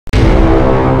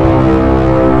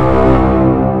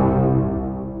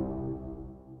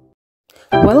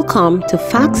Welcome to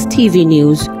Facts TV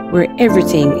News, where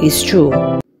everything is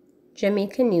true.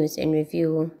 Jamaica News in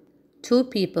Review. 2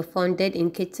 people found dead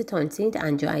in Kitsaton, St.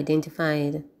 Andrew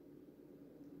identified.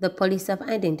 The police have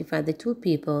identified the 2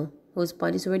 people whose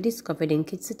bodies were discovered in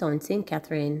Kitsaton, St.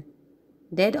 Catherine.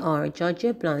 Dead are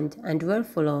Georgia Blunt and Will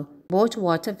Fuller, both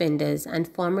water vendors and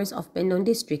farmers of Bendon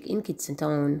District in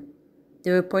Kitsaton.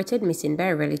 They were reported missing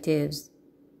by relatives.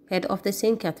 Head of the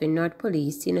St. Catherine North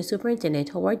Police, Senior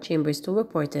Superintendent Howard Chambers told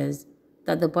reporters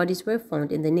that the bodies were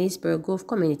found in the Naysborough Grove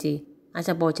community at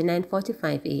about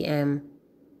 9:45 a.m.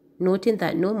 Noting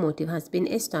that no motive has been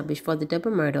established for the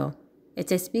double murder,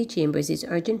 SSP Chambers is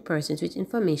urging persons with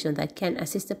information that can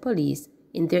assist the police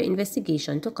in their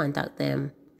investigation to contact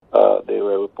them. They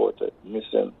were reported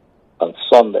missing on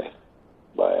Sunday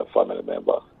by a family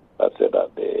member that said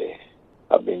that they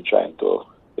have been trying to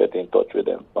get in touch with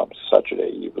them from Saturday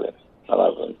evening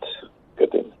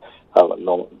and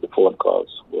the phone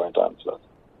calls weren't answered.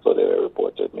 So they were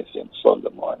reported missing Sunday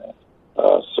morning.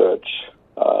 Search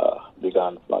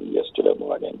began from yesterday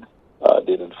morning.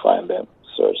 Didn't find them.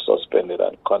 Search suspended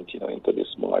and continued into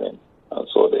this morning. And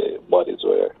so the bodies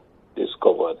were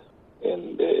discovered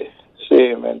in the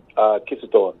same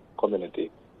Kitsaton community,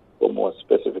 but more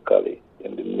specifically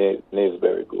in the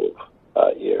Naysborough Grove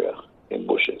area in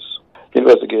Bushes.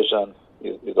 Investigation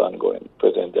is ongoing.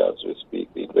 Presently as we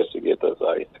speak, the investigators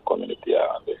are in the community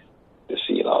around the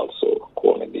scene also,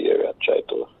 combing the area, try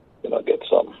to get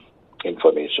some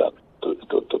information to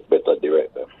better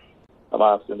direct them. I'm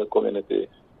asking the community,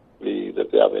 please,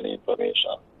 if they have any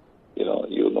information, you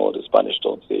know the Spanish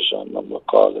Town Station number,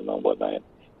 call the number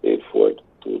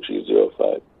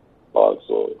 984-2305.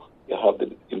 Also, you have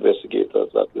the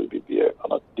investigators that will be there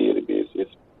on a daily basis.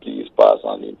 Please pass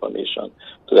on the information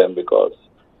to them because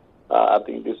I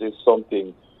think this is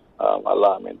something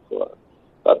alarming for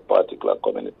that particular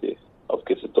community of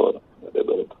Kitsaton. They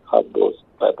don't have those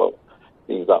type of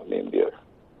things happening there.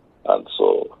 And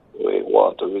so we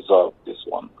want to resolve this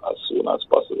one as soon as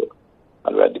possible.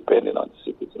 And we are depending on the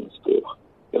citizens to,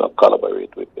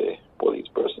 collaborate with the police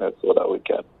personnel so that we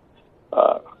can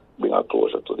bring a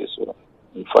closure to this one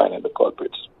and finding the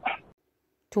culprits.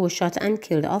 2 shot and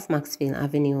killed off Maxfield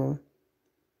Avenue.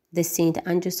 The St.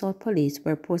 Andrew South Police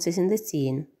were processing the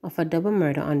scene of a double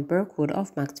murder on Burke Road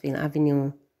off Maxfield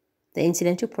Avenue. The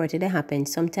incident reportedly happened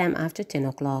sometime after 10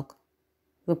 o'clock.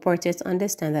 Reporters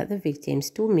understand that the victims,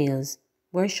 2 males,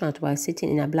 were shot while sitting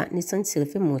in a black Nissan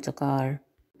Sylphy motor car.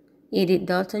 Edith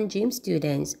Dalton James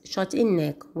students shot in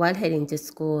neck while heading to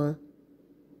school.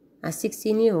 A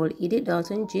 16-year-old Edith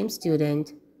Dalton James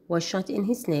student was shot in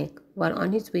his neck while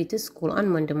on his way to school on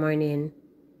Monday morning.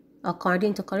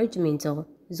 According to College Minto,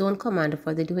 Zone Commander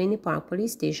for the Duane Park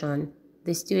Police Station,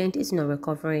 the student is now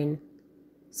recovering.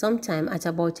 Sometime at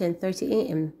about 10:30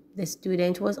 a.m., the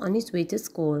student was on his way to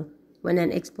school when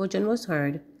an explosion was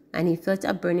heard and he felt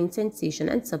a burning sensation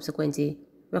and subsequently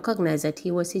recognized that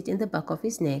he was hit in the back of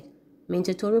his neck,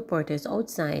 Minto told reporters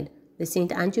outside the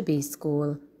St. Andrew Bay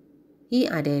School. He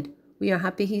added, "We are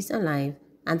happy he is alive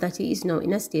and that he is now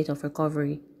in a state of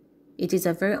recovery. It is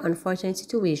a very unfortunate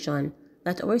situation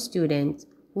that our students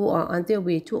who are on their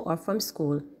way to or from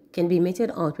school can be meted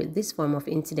out with this form of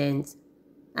incident.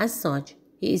 As such,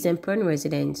 he is imploring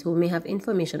residents who may have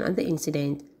information on the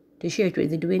incident to share it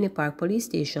with the Duane Park Police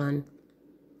Station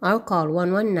or call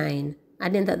 119,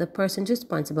 adding that the persons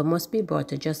responsible must be brought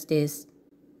to justice."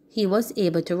 He was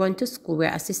able to run to school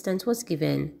where assistance was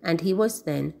given and he was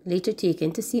then later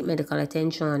taken to seek medical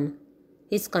attention.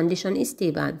 His condition is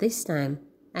stable at this time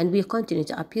and will continue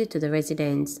to appeal to the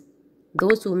residents.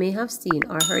 Those who may have seen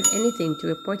or heard anything to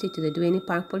report it to the Duane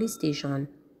Park Police Station,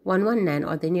 119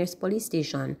 or the nearest police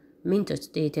station, Minto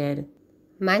stated.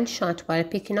 Man shot while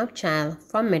picking up child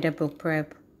from Meadowbrook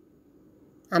Prep.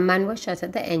 A man was shot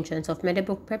at the entrance of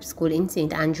Meadowbrook Prep School in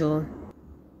St. Andrew.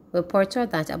 Reports are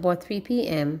that about 3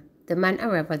 p.m., the man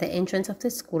arrived at the entrance of the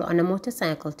school on a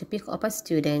motorcycle to pick up a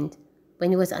student when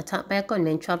he was attacked by a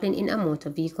gunman traveling in a motor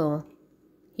vehicle.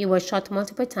 He was shot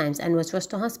multiple times and was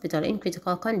rushed to hospital in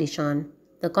critical condition.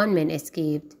 The gunman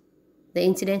escaped. The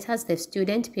incident has left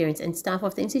student, parents, and staff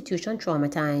of the institution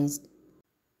traumatized.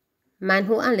 Man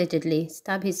who allegedly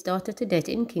stabbed his daughter to death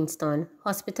in Kingston,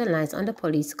 hospitalized under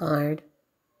police guard.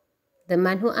 The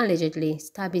man who allegedly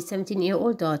stabbed his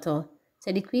 17-year-old daughter,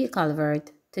 Sadiqui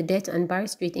Calvert, to death on Barry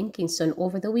Street in Kingston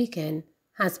over the weekend,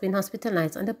 has been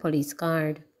hospitalized under police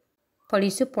guard.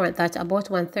 Police report that about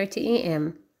 1:30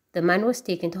 a.m., the man was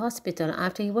taken to hospital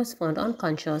after he was found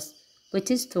unconscious with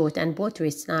his throat and both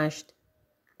wrists slashed.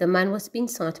 The man was being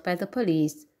sought by the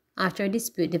police after a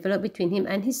dispute developed between him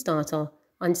and his daughter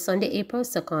on Sunday, April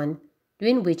 2nd,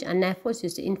 during which a knife was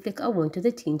used to inflict a wound to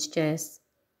the teen's chest.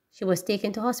 She was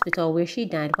taken to hospital where she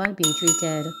died while being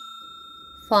treated.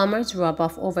 Farmers rob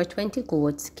off over 20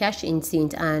 goats, cache in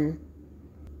St. Anne.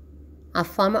 A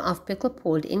farmer of Pickle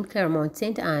Pole in Claremont,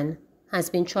 St. Anne, has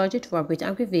been charged with robbery with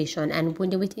aggravation and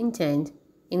wounding with intent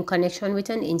in connection with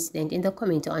an incident in the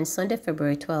community on Sunday,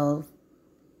 February 12.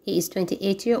 He is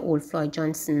 28-year-old Floyd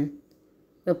Johnson.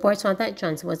 Reports are that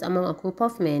Johnson was among a group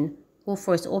of men who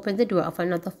first opened the door of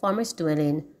another farmer's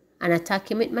dwelling and attacked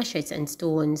him with machetes and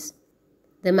stones.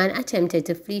 The man attempted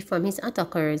to flee from his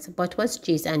attackers but was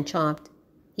chased and chopped.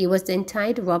 He was then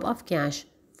tied, robbed of cash,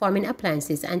 farming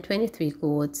appliances, and 23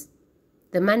 goats.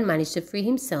 The man managed to free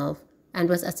himself and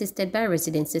was assisted by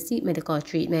residents to seek medical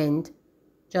treatment.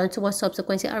 Johnson was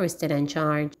subsequently arrested and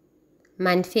charged.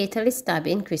 Man fatally stabbed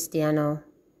in Christiana.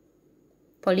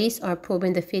 Police are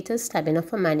probing the fatal stabbing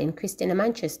of a man in Christiana,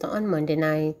 Manchester on Monday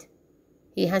night.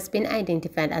 He has been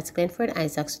identified as Glenford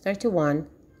Isaacs, 31,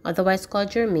 otherwise called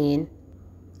Jermaine,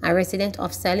 a resident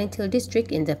of Silent Hill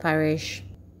district in the parish.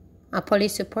 A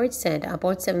police report said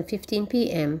about 7:15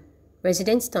 p.m.,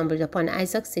 residents stumbled upon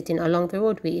Isaac sitting along the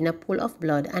roadway in a pool of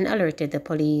blood and alerted the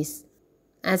police.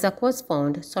 Isaac was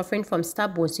found suffering from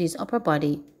stab wounds to his upper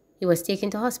body. He was taken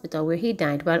to hospital where he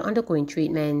died while undergoing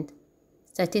treatment.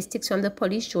 Statistics from the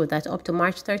police show that up to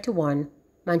March 31,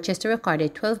 Manchester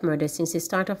recorded 12 murders since the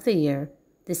start of the year,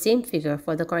 the same figure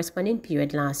for the corresponding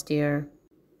period last year.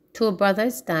 2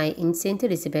 brothers die in St.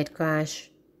 Elizabeth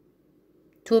crash.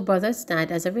 2 brothers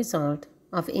died as a result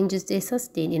of injuries they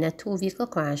sustained in a 2-vehicle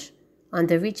crash on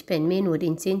the Ridgepen Main Road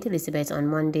in St. Elizabeth on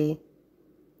Monday.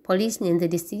 Police named the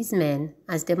deceased men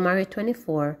as Demario,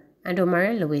 24, and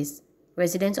Omari Lewis,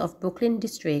 residents of Brooklyn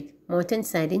District,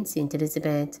 Mountainside in St.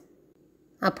 Elizabeth.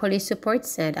 A police report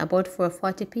said about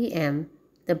 4:40 p.m.,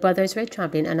 the brothers were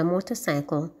traveling on a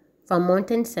motorcycle from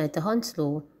Mountainside to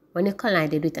Hounslow when it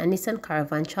collided with a Nissan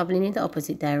Caravan traveling in the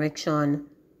opposite direction.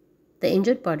 The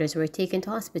injured brothers were taken to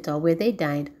hospital where they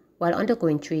died while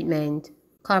undergoing treatment.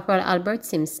 Corporal Albert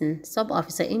Simpson,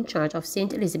 sub-officer in charge of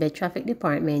St. Elizabeth Traffic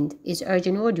Department, is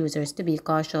urging road users to be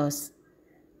cautious.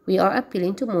 "We are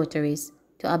appealing to motorists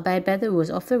to abide by the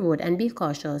rules of the road and be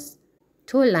cautious.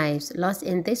 2 lives lost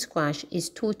in this crash is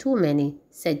too many,"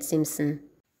 said Simpson.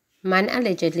 Man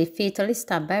allegedly fatally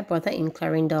stabbed by brother in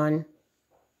Clarendon.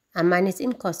 A man is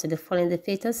in custody following the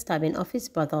fatal stabbing of his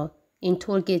brother in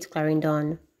Tollgate,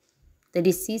 Clarendon. The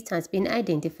deceased has been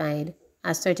identified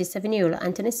as 37-year-old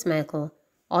Anthony Smichael,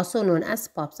 also known as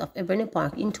Pops of Ebony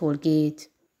Park in Tollgate.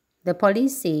 The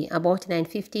police say about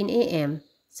 9:15 a.m.,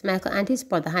 Smichael and his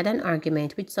brother had an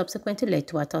argument which subsequently led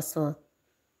to a tussle.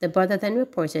 The brother then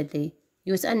reportedly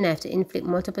used a knife to inflict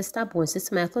multiple stab wounds to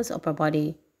Smichael's upper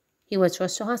body. He was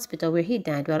rushed to hospital where he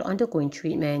died while undergoing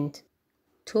treatment.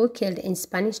 2 killed in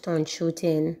Spanish Town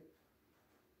shooting.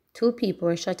 2 people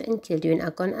were shot and killed during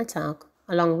a gun attack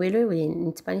along Railway Lane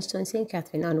in Spanish Town, St.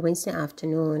 Catherine on Wednesday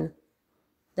afternoon.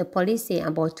 The police say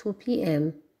about 2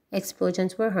 p.m.,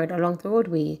 explosions were heard along the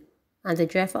roadway and the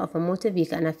driver of a motor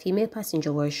vehicle and a female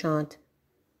passenger were shot.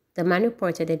 The man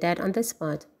reportedly died on the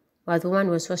spot, while the woman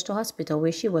was rushed to hospital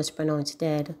where she was pronounced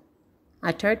dead.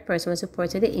 A 3rd person was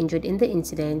reportedly injured in the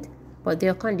incident, but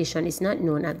their condition is not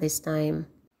known at this time.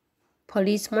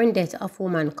 Police mourn death of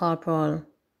woman corporal.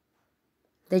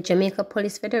 The Jamaica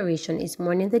Police Federation is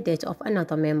mourning the death of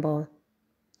another member.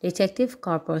 Detective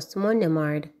Corporal Simon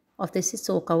Nemard of the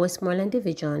Sissoka Westmoreland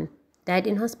Division died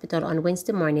in hospital on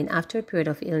Wednesday morning after a period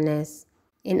of illness.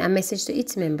 In a message to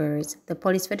its members, the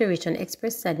Police Federation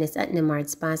expressed sadness at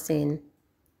Nemard's passing.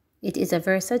 "It is a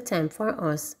very sad time for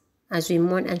us as we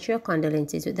mourn and share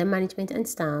condolences with the management and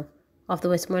staff of the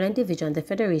Westmoreland Division," the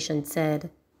Federation said.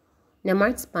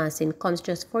 Nemard's passing comes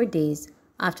just 4 days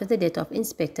after the death of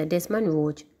Inspector Desmond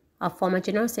Roach, a former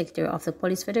General Secretary of the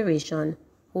Police Federation,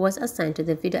 who was assigned to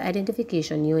the Video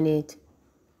Identification Unit.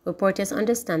 Reporters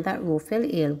understand that Roach fell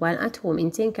ill while at home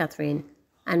in St. Catherine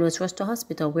and was rushed to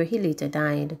hospital where he later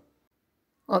died.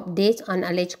 Update on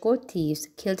alleged goat thieves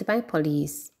killed by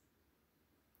police.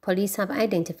 Police have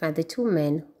identified the 2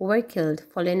 men who were killed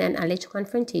following an alleged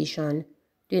confrontation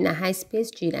during a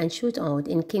high-paced drill and shootout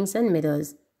in Kingsland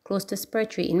Meadows, close to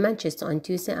Spurtree in Manchester on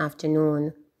Tuesday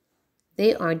afternoon.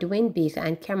 They are Dwayne Baker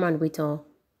and Cameron Whitter.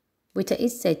 Whitter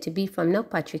is said to be from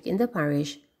Knockpatrick in the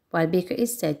parish, while Baker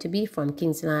is said to be from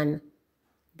Kingsland.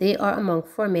 They are among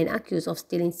 4 men accused of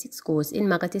stealing 6 goats in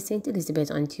Magatti, St. Elizabeth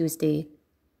on Tuesday.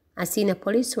 A senior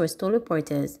police source told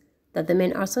reporters that the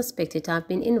men are suspected to have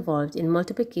been involved in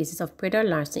multiple cases of predatory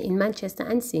larceny in Manchester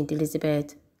and St.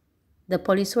 Elizabeth. The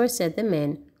police source said the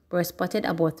men were spotted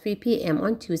about 3 p.m.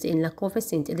 on Tuesday in Lacova,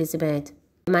 St. Elizabeth.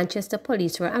 The Manchester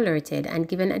police were alerted and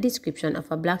given a description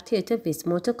of a black Toyota Viz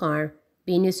motor car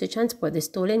being used to transport the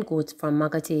stolen goods from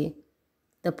Magati.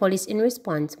 The police in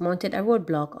response mounted a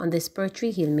roadblock on the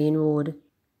Spurtree Hill main road.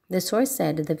 The source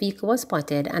said the vehicle was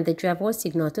spotted and the driver was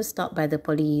signaled to stop by the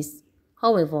police.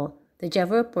 However, the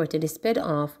driver reportedly sped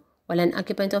off while an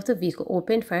occupant of the vehicle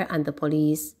opened fire at the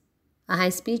police. A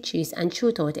high-speed chase and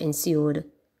shootout ensued.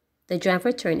 The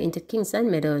driver turned into Kingsland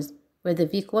Meadows, where the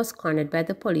vehicle was cornered by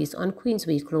the police on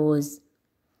Queensway Close.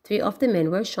 3 of the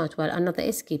men were shot while another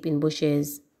escaped in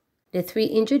bushes. The 3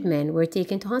 injured men were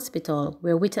taken to hospital,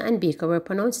 where Witter and Baker were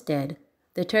pronounced dead.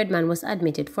 The 3rd man was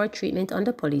admitted for treatment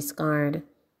under police guard.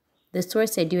 The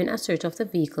source said during a search of the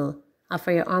vehicle, a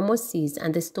firearm was seized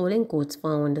and the stolen goods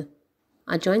found.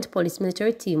 A joint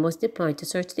police-military team was deployed to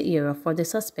search the area for the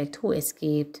suspect who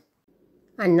escaped.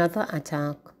 Another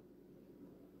attack.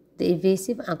 The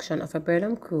evasive action of a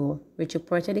Burlham crew, which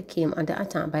reportedly came under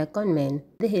attack by gunmen in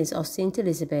the hills of St.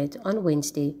 Elizabeth on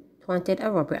Wednesday, thwarted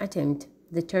a robbery attempt,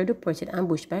 the 3rd reported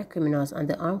ambush by criminals on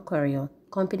the armed courier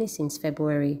company since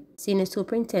February. Senior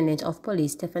Superintendent of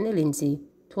Police Stephanie Lindsay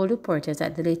told reporters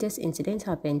that the latest incident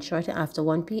happened shortly after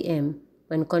 1 p.m.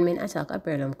 when gunmen attacked a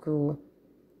Burlham crew.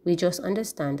 We just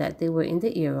understand that they were in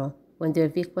the area when their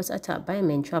vehicle was attacked by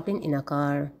men traveling in a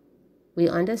car. We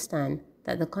understand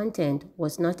that the content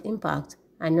was not impacted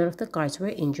and none of the cars were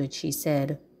injured, she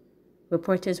said.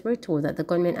 Reporters were told that the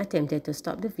gunmen attempted to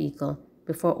stop the vehicle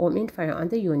before opening fire on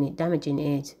the unit, damaging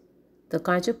it. The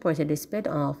cars reportedly sped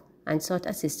off and sought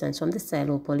assistance from the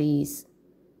Silo police.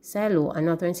 Silo, a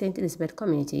northern St. Elizabeth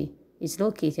community, is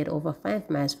located over 5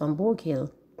 miles from Bogue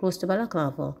Hill, close to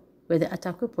Balaclava, where the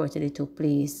attack reportedly took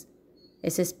place.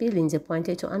 SSP Lindsay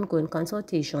pointed to ongoing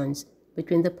consultations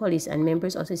between the police and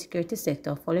members of the security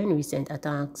sector following recent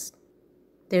attacks.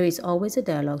 There is always a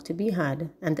dialogue to be had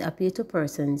and the appeal to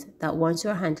persons that once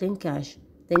you are handling cash,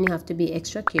 then you have to be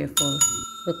extra careful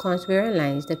because we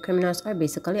realize the criminals are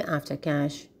basically after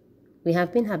cash. We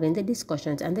have been having the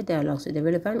discussions and the dialogues with the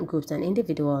relevant groups and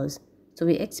individuals, so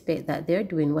we expect that they are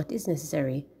doing what is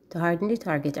necessary to harden the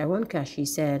target around cash, she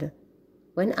said.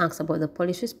 When asked about the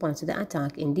police response to the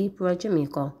attack in deep rural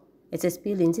Jamaica,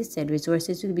 SSP Lindsay said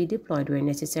resources will be deployed where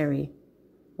necessary.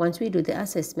 Once we do the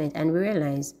assessment and we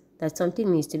realize that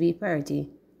something needs to be priority,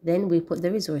 then we put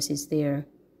the resources there.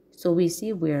 So we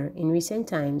see where, in recent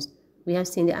times, we have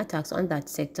seen the attacks on that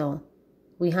sector.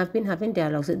 We have been having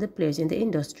dialogues with the players in the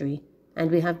industry, and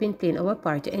we have been playing our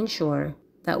part to ensure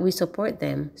that we support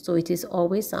them, so it is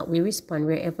always that we respond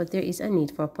wherever there is a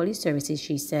need for police services,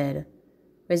 she said.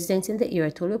 Residents in the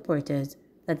area told reporters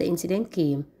that the incident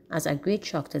came as a great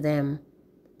shock to them.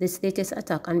 This latest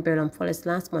attack on Burlham follows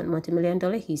last month's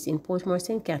multi-million-dollar heist in Portmore,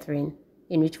 St. Catherine,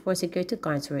 in which 4 security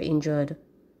guards were injured.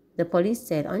 The police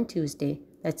said on Tuesday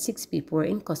that 6 people were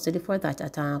in custody for that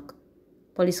attack.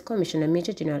 Police Commissioner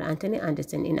Major General Anthony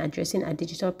Anderson, in addressing a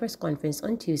digital press conference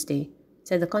on Tuesday,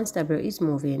 said the constabulary is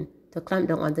moving to clamp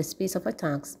down on the space of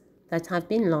attacks that have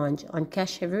been launched on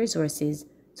cash-heavy resources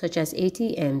such as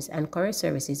ATMs and courier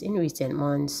services in recent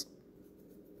months.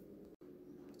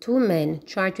 2 men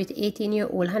charged with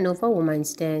 18-year-old Hanover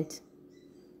woman's death.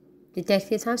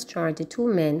 Detectives have charged the 2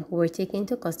 men who were taken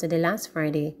into custody last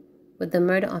Friday with the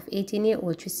murder of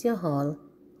 18-year-old Tricia Hall,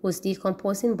 whose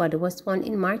decomposing body was found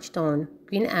in Marchtown,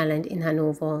 Green Island in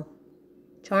Hanover.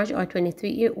 Charged are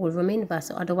 23-year-old Romaine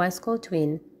Vassar, otherwise called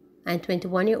Twin, and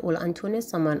 21-year-old Antonio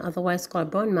Saman, otherwise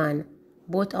called Brown Man,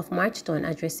 both of Marchtown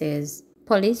addresses.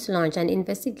 Police launched an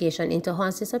investigation into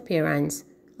Hall's disappearance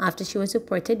after she was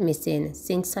reported missing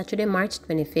since Saturday, March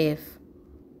 25th.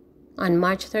 On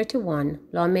March 31,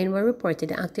 lawmen were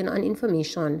reported acting on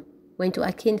information went to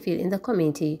a cane field in the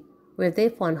community where they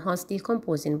found Hall's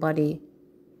decomposing body.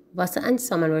 Vassar and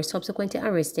Saman were subsequently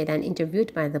arrested and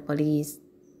interviewed by the police.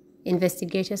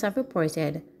 Investigators have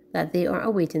reported that they are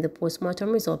awaiting the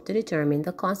post-mortem result to determine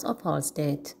the cause of Hall's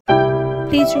death.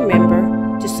 Please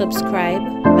remember to subscribe,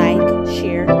 like,